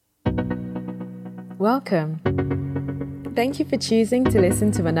Welcome. Thank you for choosing to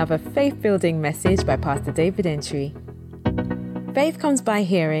listen to another faith-building message by Pastor David Entry. Faith comes by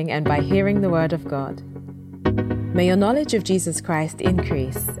hearing, and by hearing the Word of God. May your knowledge of Jesus Christ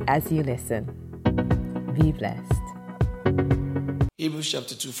increase as you listen. Be blessed. Hebrews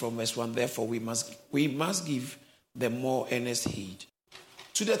chapter 2 from verse 1. Therefore, we must give the more earnest heed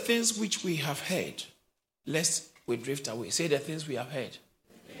to the things which we have heard, lest we drift away. Say the things we have heard.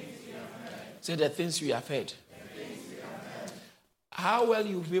 Say the things we have heard. How well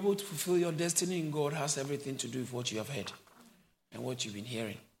you'll be able to fulfill your destiny in God has everything to do with what you have heard and what you've been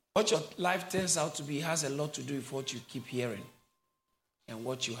hearing. What your life turns out to be has a lot to do with what you keep hearing and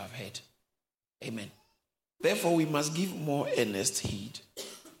what you have heard. Amen. Therefore, we must give more earnest heed.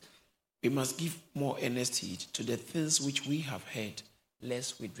 We must give more earnest heed to the things which we have heard,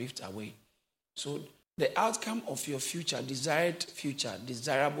 lest we drift away. So the outcome of your future, desired future,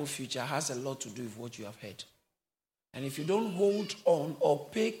 desirable future, has a lot to do with what you have heard. And if you don't hold on or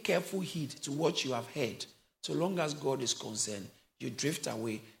pay careful heed to what you have heard, so long as God is concerned, you drift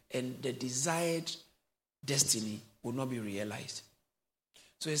away and the desired destiny will not be realized.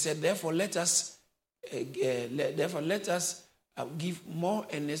 So he said, therefore, let us give more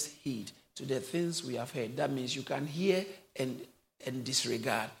earnest heed to the things we have heard. That means you can hear and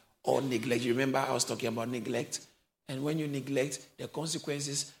disregard or neglect. You remember I was talking about neglect. And when you neglect, the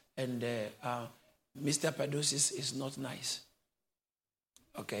consequences and Mr. Pedosis is not nice.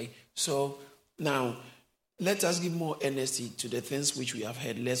 Okay? So now, let us give more earnest heed to the things which we have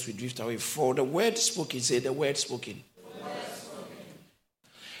heard, lest we drift away. For the word spoken, say the word spoken.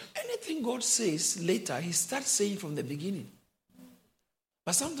 Anything God says later, he starts saying from the beginning.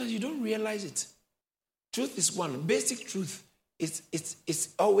 But sometimes you don't realize it. Truth is one. Basic truth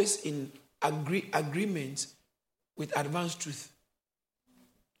it's always in agreement with advanced truth.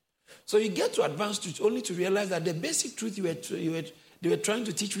 So you get to advanced truth only to realize that the basic truth they were trying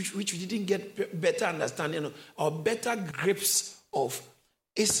to teach, which you didn't get better understanding or better grips of,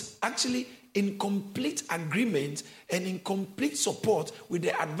 is actually in complete agreement and in complete support with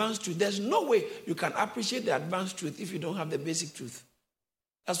the advanced truth. There's no way you can appreciate the advanced truth if you don't have the basic truth.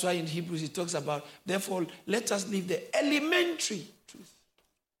 That's why in Hebrews it talks about, therefore, let us leave the elementary truth.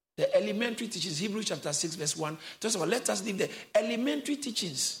 The elementary teachings, Hebrews chapter 6 verse 1, talks about let us leave the elementary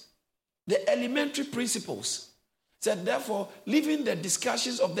teachings, the elementary principles. Said, therefore, leaving the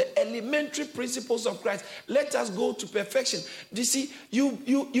discussions of the elementary principles of Christ, let us go to perfection. You see,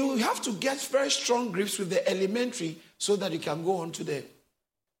 you have to get very strong grips with the elementary so that you can go on to the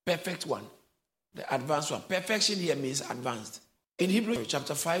perfect one, the advanced one. Perfection here means advanced. In Hebrews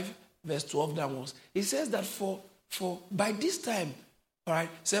chapter 5, verse 12 downwards, it says that for by this time, all right,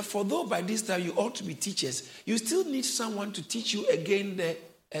 so for though by this time you ought to be teachers, you still need someone to teach you again the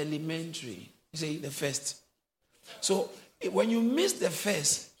elementary. You see, the first. So when you miss the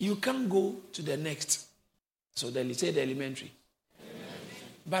first, you can't go to the next. So they say the elementary.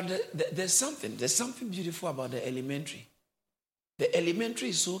 But there's something beautiful about the elementary. The elementary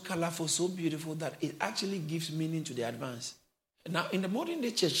is so colorful, so beautiful that it actually gives meaning to the advanced. Now, in the modern day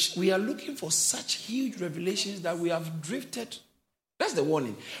church, we are looking for such huge revelations that we have drifted. That's the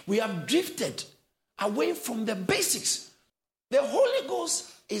warning. We have drifted away from the basics. The Holy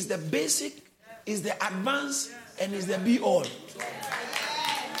Ghost is the basic, is the advanced, and is the be-all.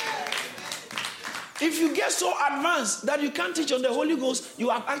 If you get so advanced that you can't teach on the Holy Ghost, you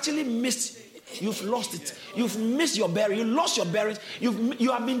have actually missed. You've lost it. You've missed your bearing. You lost your bearings.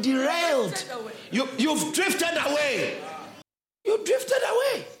 You have been derailed. You've drifted away. You drifted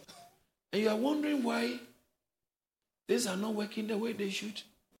away. And you are wondering why things are not working the way they should.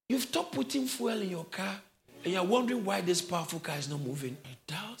 You've stopped putting fuel in your car and you're wondering why this powerful car is not moving. I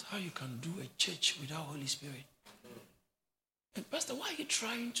doubt how you can do a church without Holy Spirit. And Pastor, why are you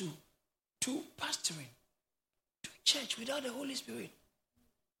trying to do pastoring, do church without the Holy Spirit?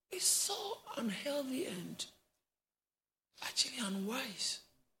 It's so unhealthy and actually unwise.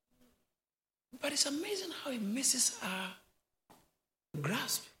 But it's amazing how it misses our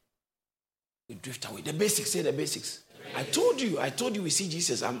grasp. We drift away. The basics, say the basics. I told you we see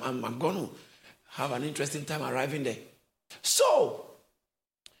Jesus. I'm going to have an interesting time arriving there. So,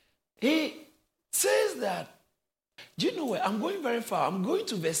 he says that, do you know where? I'm going very far. I'm going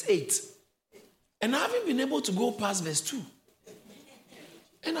to verse 8. And I haven't been able to go past verse 2.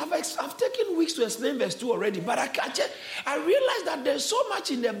 And I've taken weeks to explain verse 2 already. But I realized that there's so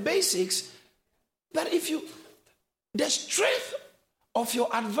much in the basics that the strength of your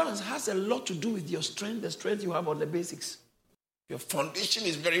advance has a lot to do with your strength, the strength you have on the basics. Your foundation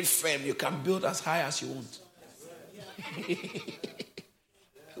is very firm. You can build as high as you want.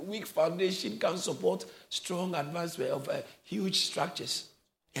 weak foundation can support strong advancement of huge structures.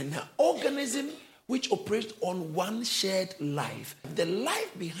 And an organism which operates on one shared life. The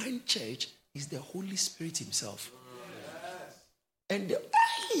life behind church is the Holy Spirit himself. And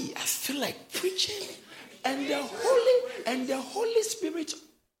I feel like preaching. And the Holy Spirit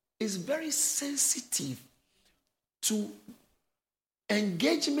is very sensitive to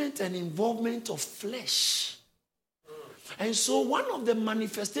engagement and involvement of flesh. And so one of the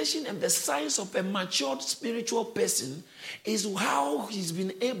manifestation and the signs of a matured spiritual person is how he's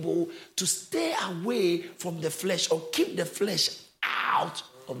been able to stay away from the flesh or keep the flesh out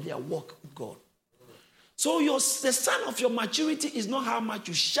of their walk with God. So the sign of your maturity is not how much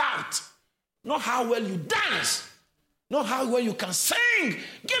you shout, not how well you dance, not how well you can sing.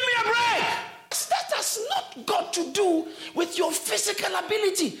 Give me a break. That has not got to do with your physical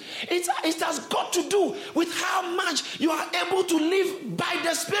ability. It has got to do with how much you are able to live by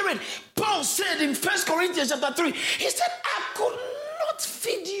the Spirit. Paul said in 1 Corinthians chapter 3, he said, I could not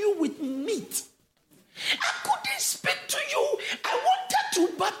feed you with meat. I couldn't speak to you. I wanted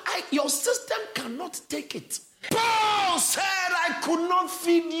to, but your system cannot take it. Paul said, I could not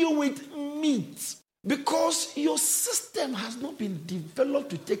feed you with meat. Because your system has not been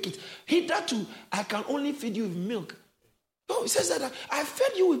developed to take it. Hitherto, I can only feed you with milk. No, he says that I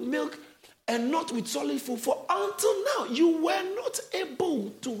fed you with milk and not with solid food. For until now, you were not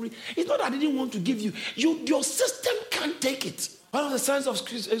able to. It's not that I didn't want to give you. Your system can't take it. One of the signs of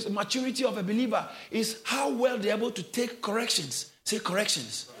maturity of a believer is how well they're able to take corrections. Say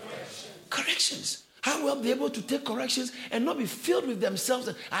corrections. Corrections. How well they're able to take corrections and not be filled with themselves.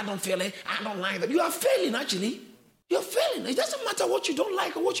 And I don't feel it. I don't like that. You are failing, actually. You're failing. It doesn't matter what you don't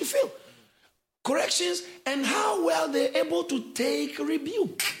like or what you feel. Corrections and how well they're able to take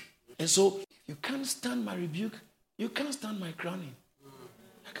rebuke. And so, you can't stand my rebuke. You can't stand my crowning.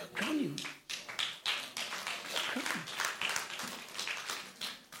 I can crown you.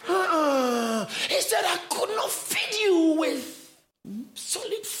 He said, I could not feed you with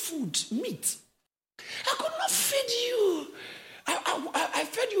solid food, meat. I could not feed you. I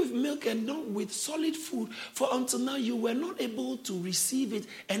fed you with milk and not with solid food. For until now, you were not able to receive it.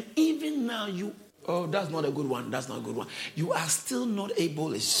 And even now, oh, that's not a good one. That's not a good one. You are still not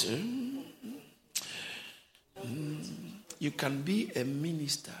able. You can be a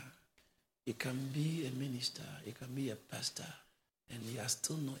minister. You can be a minister. You can be a pastor. And you are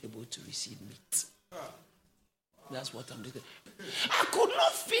still not able to receive meat. That's what I'm doing. I could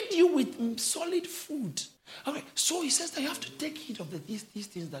not feed you with solid food. Okay, so he says that you have to take heed of these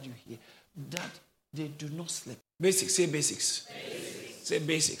things that you hear, that they do not slip. Basics, say basics. Say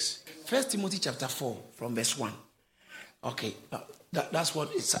basics. 1 Timothy chapter 4 from verse 1. Okay, that's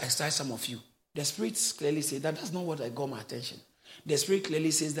what excites some of you. The Spirit clearly says that's not what got my attention. The Spirit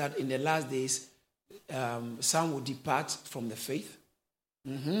clearly says that in the last days, some will depart from the faith.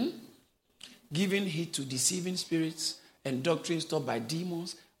 Giving heed to deceiving spirits and doctrines taught by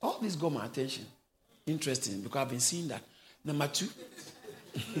demons. All this got my attention. Interesting, because I've been seeing that. Number two,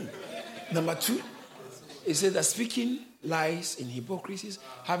 it says that speaking lies in hypocrisies,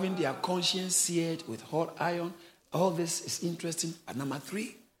 having their conscience seared with hot iron. All this is interesting. And number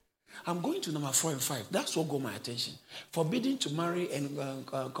 3, I'm going to number 4 and 5. That's what got my attention. Forbidding to marry and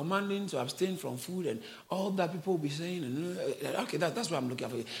commanding to abstain from food and all that people will be saying. Okay, that's what I'm looking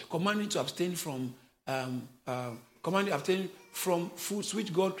for. Commanding to abstain from foods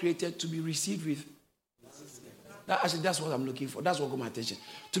which God created to be received with. That's what I'm looking for. That's what got my attention.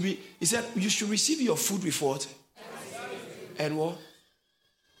 He said you should receive your food with what? And what?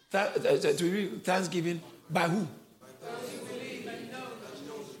 To be thanksgiving by who?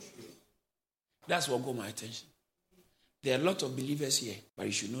 That's what got my attention. There are a lot of believers here, but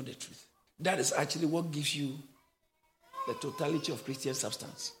you should know the truth. That is actually what gives you the totality of Christian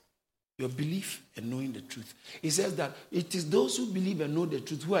substance. Your belief and knowing the truth. He says that it is those who believe and know the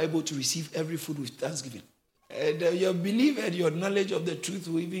truth who are able to receive every food with thanksgiving. And your belief and your knowledge of the truth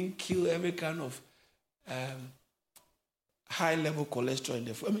will even kill every kind of high-level cholesterol in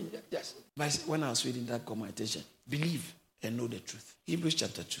the food. I mean, yes. But when I was reading that, got my attention. Believe and know the truth. Hebrews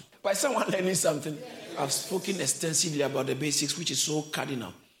chapter 2. By someone learning something, I've spoken extensively about the basics, which is so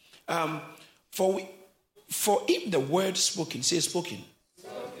cardinal. For if the word spoken, say spoken.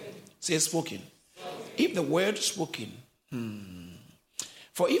 Say spoken. If the word spoken,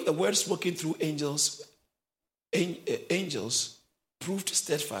 for if the word spoken through angels proved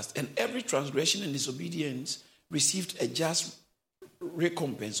steadfast, and every transgression and disobedience received a just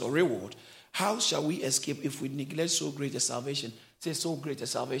recompense or reward, how shall we escape if we neglect so great a salvation? Say, so great a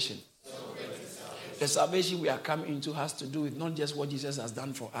salvation. the salvation we are coming into has to do with not just what Jesus has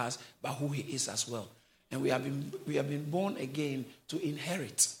done for us, but who he is as well. And we have been born again to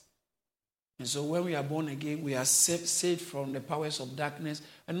inherit. And so when we are born again, we are saved from the powers of darkness.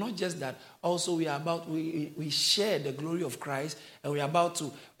 And not just that, also we share the glory of Christ. And we are about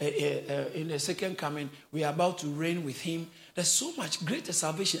to, in the second coming, we are about to reign with him. There's so much greater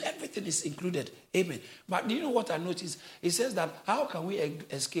salvation. Everything is included. Amen. But do you know what I noticed? It says that how can we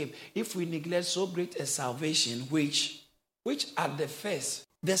escape if we neglect so great a salvation, which at the first,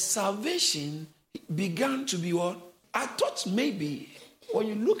 the salvation began to be what? I thought maybe when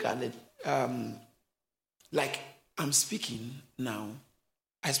you look at it, like I'm speaking now,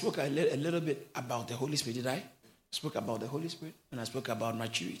 I spoke a little bit about the Holy Spirit, did I? I spoke about the Holy Spirit and I spoke about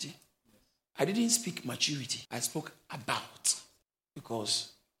maturity. I didn't speak maturity. I spoke about,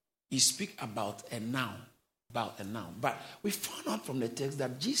 because you speak about a noun. But we found out from the text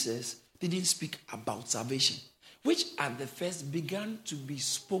that Jesus didn't speak about salvation, which at the first began to be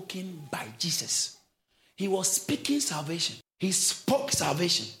spoken by Jesus. He was speaking salvation. He spoke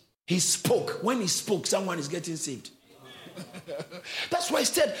salvation. He spoke. When he spoke, someone is getting saved. That's why he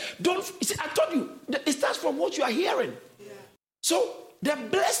said, I told you, it starts from what you are hearing. Yeah. So the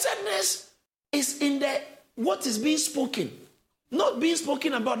blessedness is in what is being spoken. Not being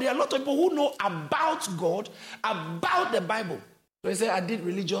spoken about. There are a lot of people who know about God, about the Bible. So they say, I did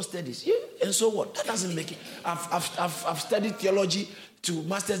religious studies. Yeah. And so what? That doesn't make it. I've studied theology to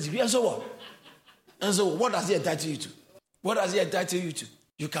master's degree. And so what? And so what does he entitle you to? What does he entitle you to?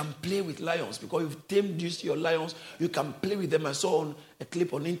 You can play with lions because you've tamed your lions. You can play with them. I saw on a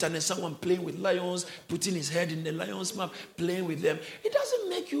clip on the internet, someone playing with lions, putting his head in the lion's mouth, playing with them. It doesn't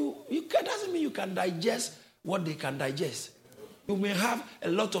make doesn't mean you can digest what they can digest. You may have a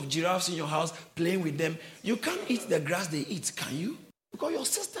lot of giraffes in your house playing with them. You can't eat the grass they eat, can you? Because your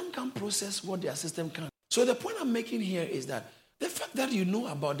system can't process what their system can. So the point I'm making here is that the fact that you know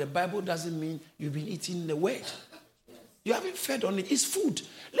about the Bible doesn't mean you've been eating the word. You haven't fed on it. It's food.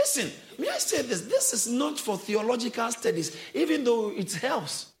 Listen, may I say this? This is not for theological studies, even though it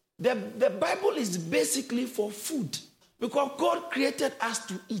helps. The Bible is basically for food, because God created us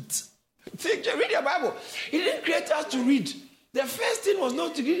to eat. Read your Bible. He didn't create us to read. The first thing was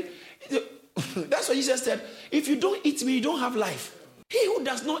not to read. That's what Jesus said. If you don't eat me, you don't have life. He who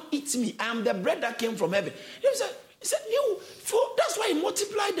does not eat me, I am the bread that came from heaven. He said that's why he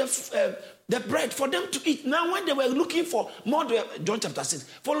multiplied the bread for them to eat. Now, when they were looking for more, John chapter 6,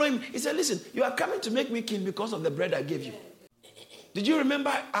 follow him. He said, listen, you are coming to make me king because of the bread I gave you. Did you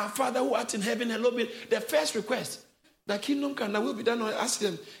remember our Father who art in heaven, hallowed be the first request? The kingdom can, that will be done. Ask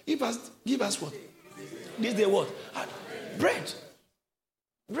them, give us what? This day what? Bread.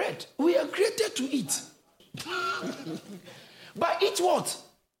 Bread. We are created to eat. But eat what?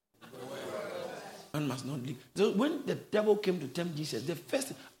 Man must not live. So when the devil came to tempt Jesus, the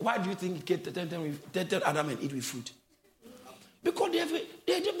first, why do you think he came to tempt Adam and eat with fruit? Because they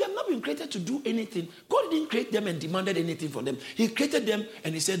have not been created to do anything. God didn't create them and demanded anything from them. He created them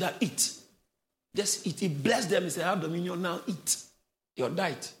and he said that eat. Just eat. He blessed them. He said, have dominion now, eat your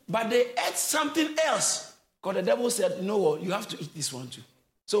diet. But they ate something else. Because the devil said, you know what, you have to eat this one too.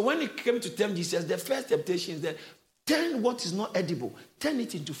 So when he came to tempt Jesus, the first temptation is that turn what is not edible, turn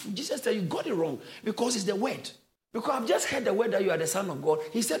it into food. Jesus said, you got it wrong, because it's the word. Because I've just heard the word that you are the Son of God.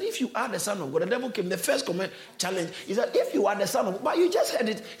 He said, if you are the Son of God, the devil came, the first challenge, he said, if you are the Son of God, but you just heard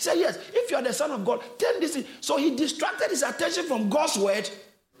it. He said, yes, if you are the Son of God, turn this in. So he distracted his attention from God's word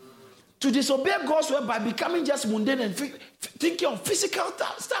to disobey God's word by becoming just mundane and thinking of physical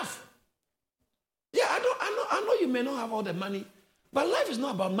stuff. Yeah, I know you may not have all the money, but life is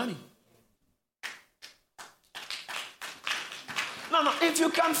not about money. No, if you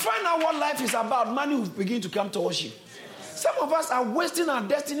can find out what life is about, money will begin to come towards you. Some of us are wasting our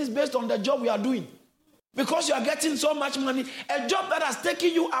destinies based on the job we are doing. Because you are getting so much money, a job that has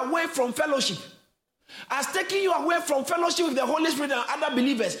taken you away from fellowship, has taken you away from fellowship with the Holy Spirit and other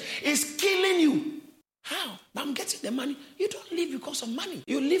believers, is killing you. How? But I'm getting the money. You don't live because of money.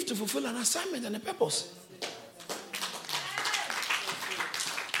 You live to fulfill an assignment and a purpose.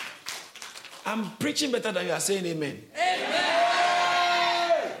 I'm preaching better than you are saying amen. Amen.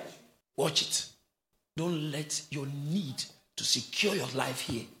 Watch it. Don't let your need to secure your life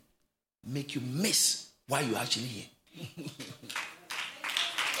here make you miss why you're actually here.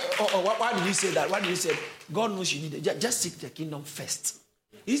 Why did he say that? Why did he say, God knows you need it. Just seek the kingdom first.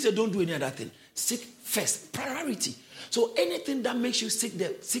 He said, don't do any other thing. Seek first. Priority. So anything that makes you seek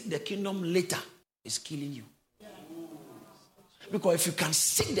the kingdom later is killing you. Because if you can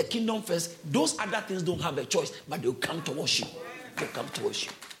seek the kingdom first, those other things don't have a choice, but they'll come towards you. They'll come towards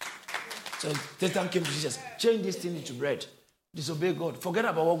you. So Satan came to Jesus, change this thing into bread. Disobey God. Forget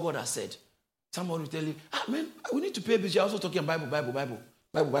about what God has said. Someone will tell you, man, we need to pay bills. You're also talking Bible.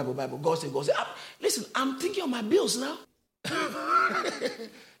 God said. Listen, I'm thinking of my bills now.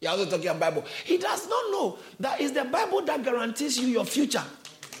 You're also talking Bible. He does not know that it's the Bible that guarantees you your future.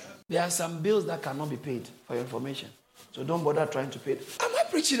 There are some bills that cannot be paid, for your information. So don't bother trying to pay it. Am I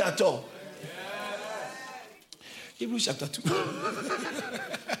preaching at all? Yeah. Hebrews chapter 2.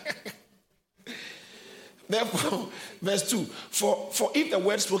 Therefore, verse 2, for if the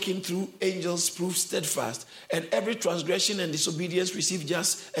word spoken through angels proves steadfast, and every transgression and disobedience receive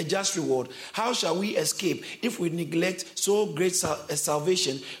a just reward, how shall we escape if we neglect so great a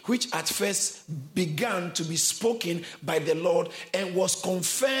salvation, which at first began to be spoken by the Lord and was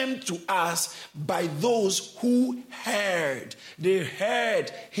confirmed to us by those who heard? They heard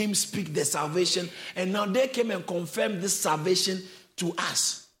him speak the salvation, and now they came and confirmed this salvation to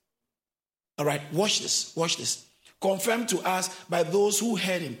us. All right, watch this. Confirmed to us by those who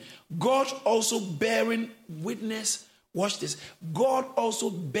heard him. God also bearing witness, watch this. God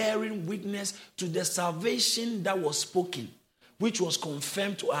also bearing witness to the salvation that was spoken, which was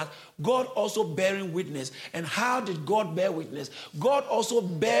confirmed to us. God also bearing witness. And how did God bear witness? God also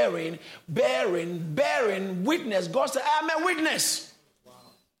bearing witness. God said, I am a witness. Wow.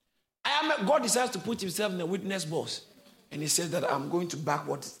 God decides to put himself in the witness box. And he says that I'm going to back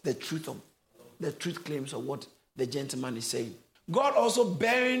what the truth claims of what the gentleman is saying. God also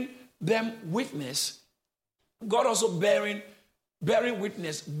bearing them witness. God also bearing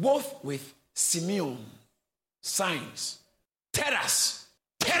witness both with Simeon, signs, terrors.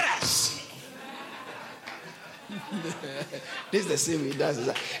 This is the same way he does.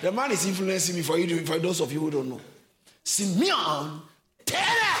 The man is influencing me for those of you who don't know. Simeon,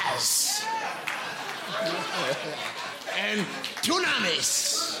 terrors, and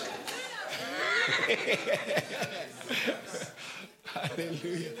dunamis.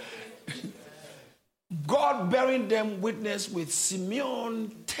 Hallelujah. God bearing them witness with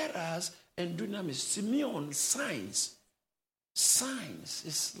Simeon, terrors, and dunamis. Simeon, signs. Signs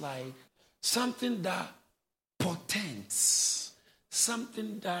is like something that portends,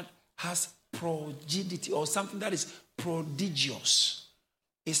 something that has prodigy, or something that is prodigious.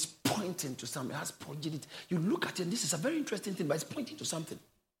 It's pointing to something. It has prodigy. You look at it, this is a very interesting thing, but it's pointing to something.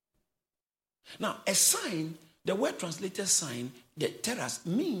 Now, a sign, the word translated sign, the terras,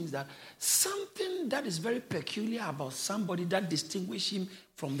 means that something that is very peculiar about somebody that distinguishes him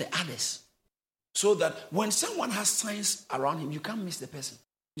from the others. So that when someone has signs around him, you can't miss the person.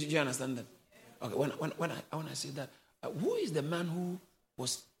 Do you understand that? Okay, when I say that, who is the man who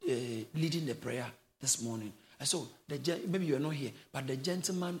was leading the prayer this morning? I saw, maybe you are not here, but the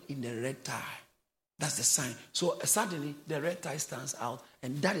gentleman in the red tie. That's the sign. So suddenly the red tie stands out,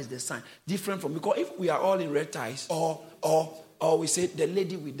 and that is the sign. Different from, because if we are all in red ties, or we say the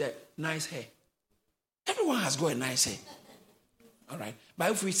lady with the nice hair. Everyone has got a nice hair. All right.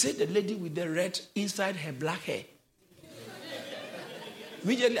 But if we say the lady with the red inside her black hair,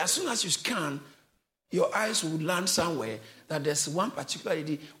 immediately as soon as you scan, your eyes will land somewhere that there's one particular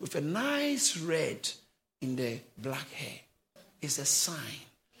lady with a nice red in the black hair. It's a sign.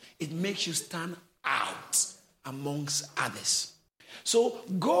 It makes you stand out amongst others. So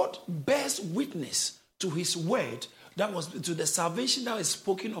God bears witness to his word, that was to the salvation that was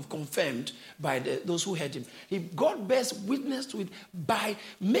spoken of, confirmed by those who heard him. God bears witness to it by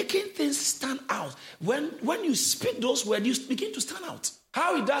making things stand out. When you speak those words, you begin to stand out.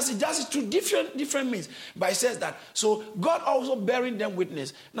 How he does it through different means. But it says that, so God also bearing them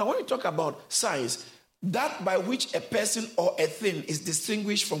witness. Now when we talk about signs, that by which a person or a thing is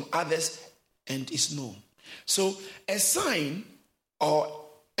distinguished from others and is known. So a sign or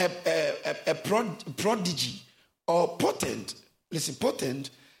a prodigy or potent, listen, potent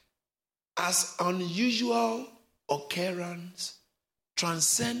as unusual occurrence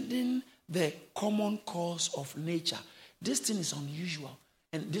transcending the common course of nature. This thing is unusual.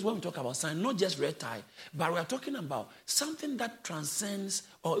 And this is when we talk about sign, not just red tie, but we are talking about something that transcends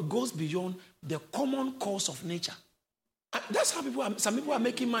or goes beyond the common course of nature. That's how some people are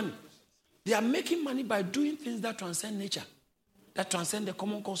making money. They are making money by doing things that transcend nature, that transcend the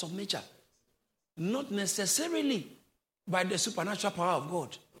common course of nature. Not necessarily by the supernatural power of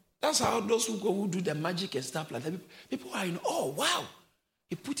God. That's how those who do the magic and stuff like that, people are in, oh, wow.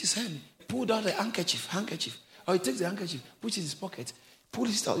 He put his hand, pulled out the handkerchief. Or he takes the handkerchief, puts it in his pocket,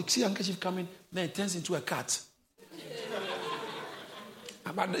 pulls it out. You see the handkerchief coming, then it turns into a cat.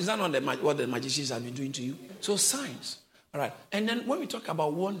 But is that not what the magicians have been doing to you? So signs. All right. And then when we talk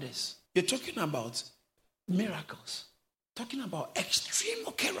about wonders, you're talking about miracles. Talking about extreme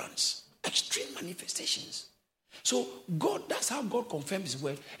occurrence. extreme manifestations. So God, that's how God confirms his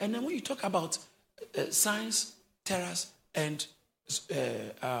word. And then when you talk about signs, terrors, and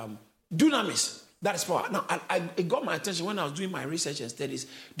dunamis, that is power. Now, it got my attention when I was doing my research and studies.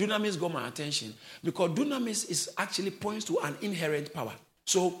 Dunamis got my attention because dunamis is actually points to an inherent power.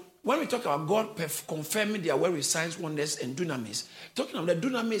 So when we talk about God confirming their word with signs, wonders, and dunamis, talking about the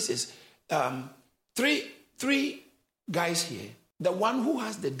dunamis is three guys here. The one who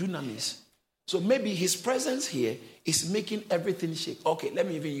has the dunamis. So maybe his presence here is making everything shake. Okay, let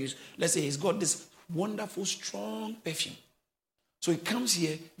me even use, let's say he's got this wonderful, strong perfume. So he comes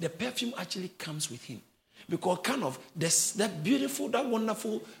here, the perfume actually comes with him. Because kind of that beautiful, that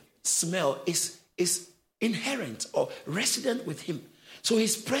wonderful smell is inherent or resident with him. So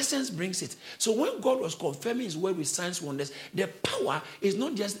his presence brings it. So when God was confirming his word with signs, wonders, the power is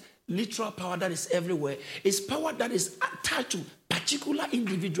not just literal power that is everywhere. It's power that is attached to particular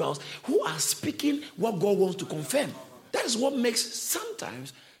individuals who are speaking what God wants to confirm. That is what makes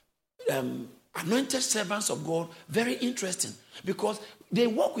sometimes anointed servants of God very interesting, because they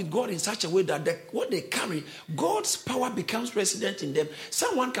walk with God in such a way that what they carry, God's power becomes resident in them.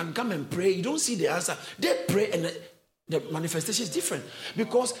 Someone can come and pray, you don't see the answer. They pray and the manifestation is different,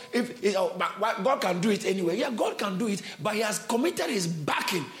 because if God can do it anyway. Yeah, God can do it, but he has committed his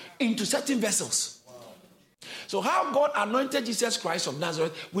backing into certain vessels. Wow. So how God anointed Jesus Christ of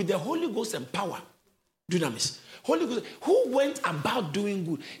Nazareth with the Holy Ghost and power, dunamis, Holy Ghost, who went about doing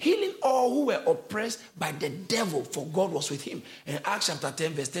good, healing all who were oppressed by the devil, for God was with him. In Acts chapter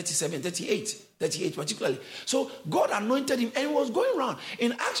 10, verse 37, 38 particularly. So God anointed him and he was going around.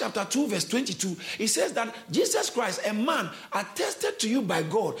 In Acts chapter 2, verse 22, it says that Jesus Christ, a man, attested to you by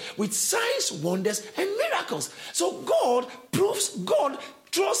God with signs, wonders, and miracles. So God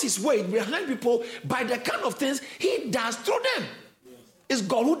throws his weight behind people by the kind of things he does through them. It's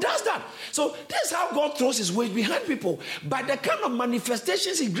God who does that. So this is how God throws his weight behind people. By the kind of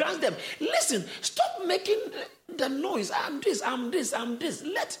manifestations he grants them. Listen, stop making the noise. I'm this.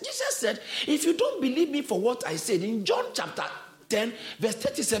 Jesus said, if you don't believe me for what I said, in John chapter 10, verse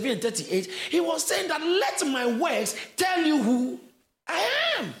 37 and 38, he was saying that let my works tell you who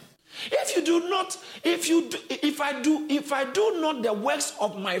I am. If I do not the works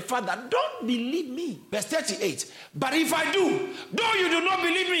of my Father, don't believe me. Verse 38. But if I do, though you do not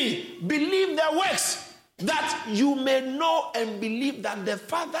believe me, believe the works, that you may know and believe that the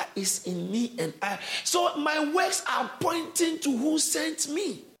Father is in me and I. So my works are pointing to who sent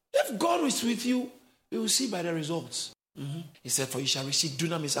me. If God is with you, you will see by the results. He said, for you shall receive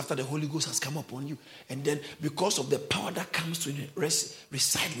dunamis after the Holy Ghost has come upon you. And then because of the power that comes to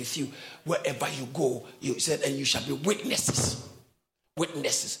reside with you, wherever you go, you said, and you shall be witnesses.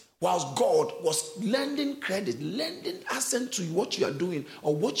 Witnesses. Whilst God was lending credit, lending assent to what you are doing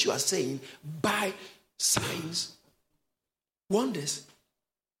or what you are saying by signs, wonders,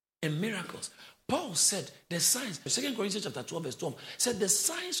 and miracles. Paul said the signs, 2 Corinthians chapter 12, verse 12, said the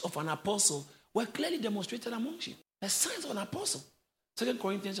signs of an apostle were clearly demonstrated amongst you. The signs of an apostle. 2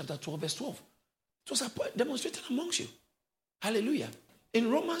 Corinthians chapter 12, verse 12. It was demonstrated amongst you. Hallelujah. In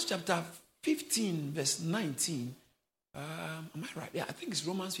Romans chapter 15, verse 19, am I right? Yeah, I think it's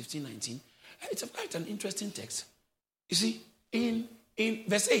Romans 15, 19. It's quite an interesting text. You see, in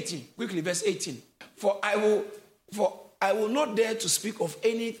verse 18, quickly, verse 18. For I will not dare to speak of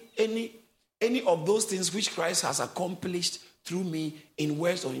any of those things which Christ has accomplished through me in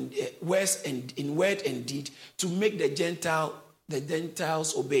words or in word and deed, to make the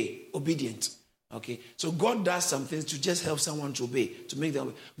Gentiles obedient. Okay, so God does some things to just help someone to obey, to make them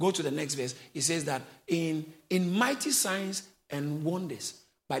obey. Go to the next verse. It says that in mighty signs and wonders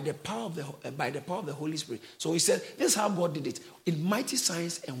by the power of the Holy Spirit. So he said, this is how God did it, in mighty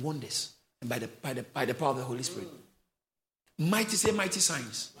signs and wonders, and by the power of the Holy Spirit. Mighty, say mighty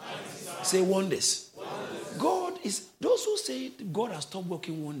signs. Mighty signs. Say wonders. God is, those who say God has stopped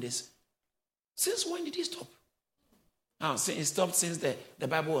working wonders, since when did he stop? He stopped since the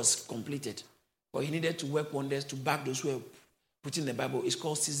Bible was completed. But he needed to work wonders to back those who were putting the Bible. It's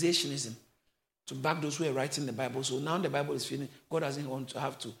called cessationism. To back those who are writing the Bible. So now the Bible is finished. God doesn't want to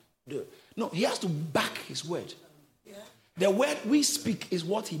have to do it. No, he has to back his word. Yeah. The word we speak is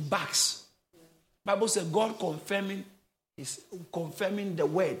what he backs. Yeah. Bible says God is confirming the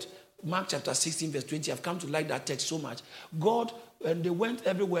word. Mark chapter 16, verse 20. I've come to like that text so much. God, and they went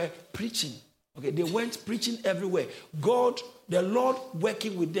everywhere preaching. Okay, they went preaching everywhere. God, the Lord,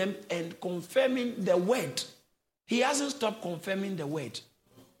 working with them and confirming the word. He hasn't stopped confirming the word.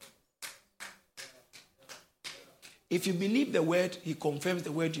 If you believe the word, he confirms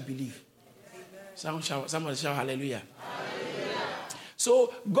the word you believe. Somebody shout hallelujah. Hallelujah.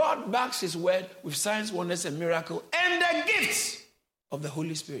 So God backs his word with signs, wonders, and miracles, and the gifts of the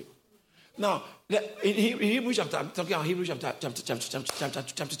Holy Spirit. Now, in Hebrews chapter, I'm talking about Hebrews chapter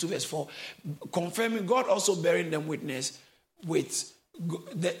 2, verse 4, confirming God also bearing them witness with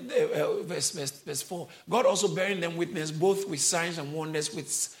verse 4. God also bearing them witness both with signs and wonders,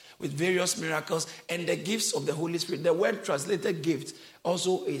 with various miracles, and the gifts of the Holy Spirit. The word translated gift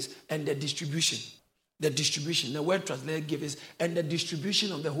also is, and the distribution. The word translated gift is, and the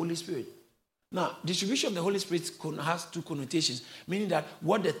distribution of the Holy Spirit. Now, distribution of the Holy Spirit has two connotations, meaning that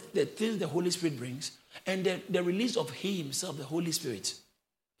what the things the Holy Spirit brings, and the release of He Himself, the Holy Spirit.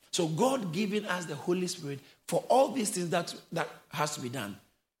 So God giving us the Holy Spirit for all these things that has to be done.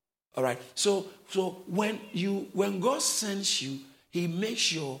 All right. So when God sends you, He makes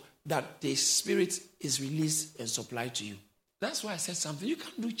sure that the Spirit is released and supplied to you. That's why I said something. You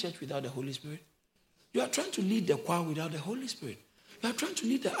can't do church without the Holy Spirit. You are trying to lead the choir without the Holy Spirit. You are trying to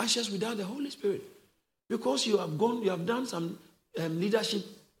lead the ushers without the Holy Spirit. Because you have done some leadership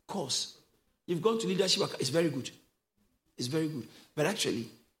course. You've gone to leadership. It's very good. It's very good. But actually,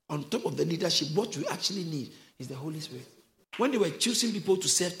 on top of the leadership, what you actually need is the Holy Spirit. When they were choosing people to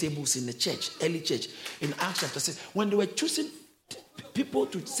serve tables in the church, early church, in Acts chapter 6, when they were choosing people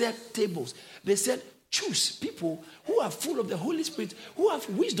to serve tables, they said, choose people who are full of the Holy Spirit, who have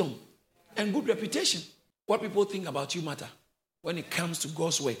wisdom and good reputation. What people think about you matter when it comes to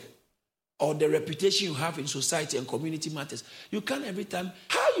God's work, or the reputation you have in society and community matters. You can't every time.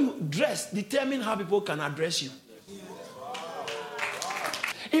 How you dress determine how people can address you.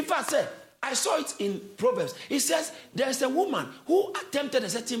 In fact, I saw it in Proverbs. It says there's a woman who tempted a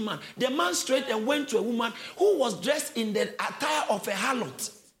certain man. The man straight and went to a woman who was dressed in the attire of a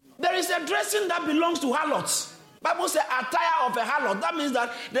harlot. There is a dressing that belongs to harlots. Bible says attire of a harlot. That means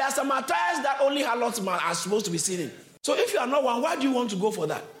that there are some attires that only harlots are supposed to be seen in. So if you are not one, why do you want to go for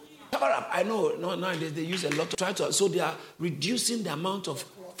that? Cover up. I know nowadays they use a lot to try to. So they are reducing the amount of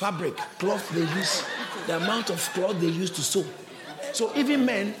fabric, cloth they use, the amount of cloth they use to sew. So even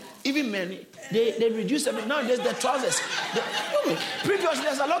men, they reduce them. Nowadays the trousers. Previously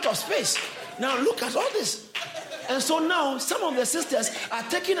there's a lot of space. Now look at all this. And so now some of the sisters are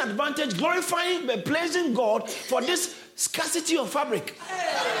taking advantage, glorifying, praising God for this scarcity of fabric.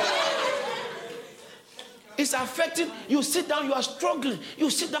 It's affecting. You sit down, you are struggling. You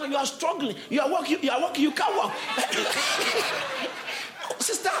sit down, you are struggling. You are walking, you can't walk.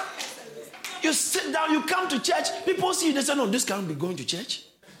 Sister, you sit down, you come to church, people see you, they say, no, this can't be going to church.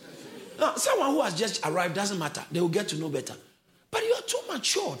 Now, someone who has just arrived, doesn't matter. They will get to know better. But you are too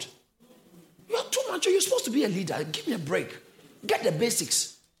matured. You are too mature. You're supposed to be a leader. Give me a break. Get the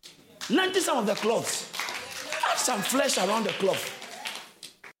basics. Lengthen some of the clothes. Add some flesh around the cloth.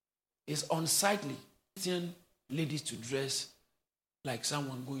 It's unsightly. Ladies to dress like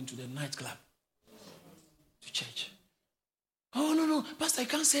someone going to the nightclub to church. Oh, no, Pastor, I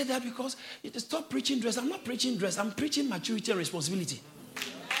can't say that because stop preaching dress. I'm not preaching dress. I'm preaching maturity and responsibility.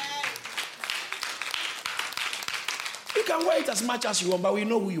 You can wear it as much as you want, but we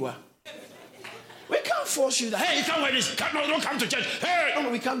know who you are. We can't force you that, hey, you can't wear this. No, don't come to church. Hey, no,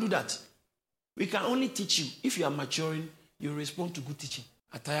 we can't do that. We can only teach you. If you are maturing, you respond to good teaching.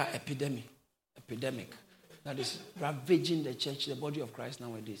 Attire epidemic that is ravaging the church, the body of Christ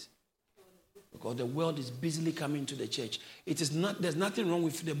nowadays. Because the world is busily coming to the church. There's nothing wrong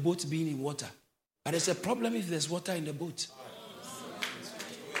with the boat being in water. But there's a problem if there's water in the boat.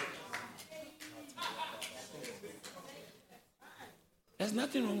 There's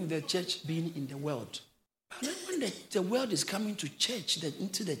nothing wrong with the church being in the world. But when the world is coming to church,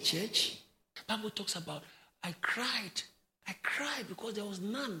 into the church, the Bible talks about, I cried because there was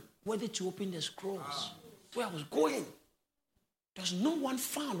none worthy to open the scrolls. Where I was going, there's no one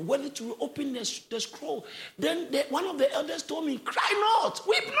found worthy to open the scroll. Then one of the elders told me, cry not,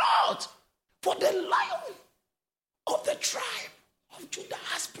 weep not, for the Lion of the tribe of Judah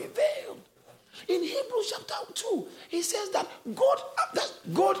has prevailed. In Hebrews chapter 2, he says that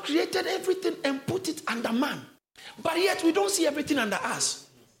God created everything and put it under man. But yet we don't see everything under us.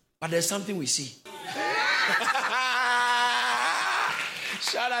 But there's something we see.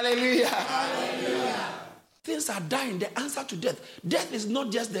 Shout hallelujah. Hallelujah. Things are dying. The answer to death. Death is not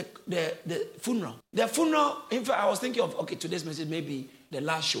just the funeral. The funeral, in fact, I was thinking of, today's message may be the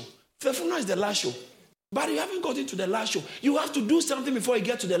last show. The funeral is the last show. But you haven't got into the last show. You have to do something before you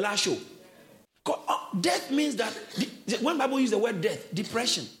get to the last show. Death means that, when the Bible uses the word death,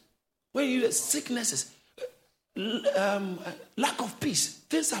 depression, when you use sicknesses, lack of peace.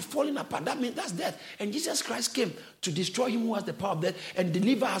 Things are falling apart. That means that's death. And Jesus Christ came to destroy him who has the power of death and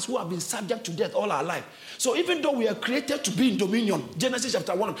deliver us who have been subject to death all our life. So even though we are created to be in dominion, Genesis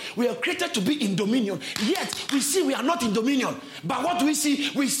chapter 1, we are created to be in dominion. Yet we see we are not in dominion. But what do we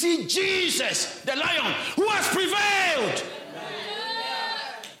see? We see Jesus, the Lion, who has prevailed.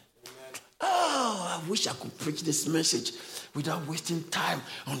 Oh, I wish I could preach this message without wasting time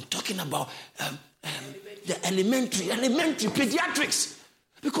on talking about the elementary pediatrics.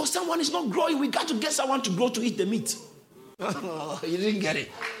 Because someone is not growing, we got to get someone to grow to eat the meat. You didn't get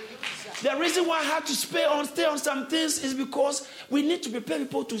it. The reason why I had to stay on some things is because we need to prepare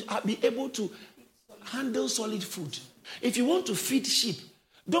people to be able to handle solid food. If you want to feed sheep,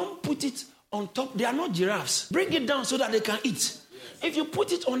 don't put it on top. They are not giraffes. Bring it down so that they can eat. If you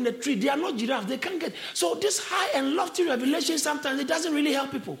put it on the tree, they are not giraffes. They can't get. So this high and lofty revelation, sometimes it doesn't really help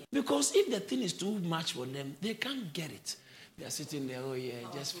people. Because if the thing is too much for them, they can't get it. They are sitting there, oh yeah,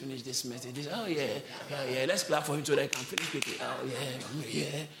 just finish this message. Oh yeah, let's clap for him so they can finish quickly. Oh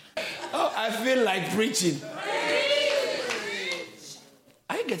yeah. Oh, I feel like preaching.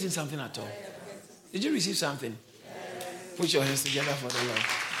 Are you getting something at all? Did you receive something? Put your hands together for the Lord.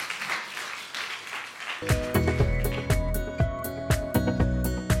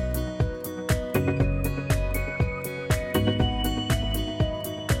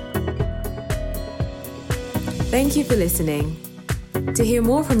 Thank you for listening. To hear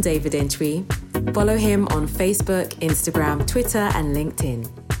more from David Entry, follow him on Facebook, Instagram, Twitter, and LinkedIn.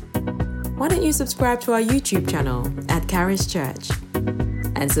 Why don't you subscribe to our YouTube channel at Charis Church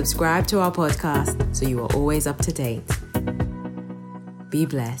and subscribe to our podcast so you are always up to date. Be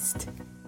blessed.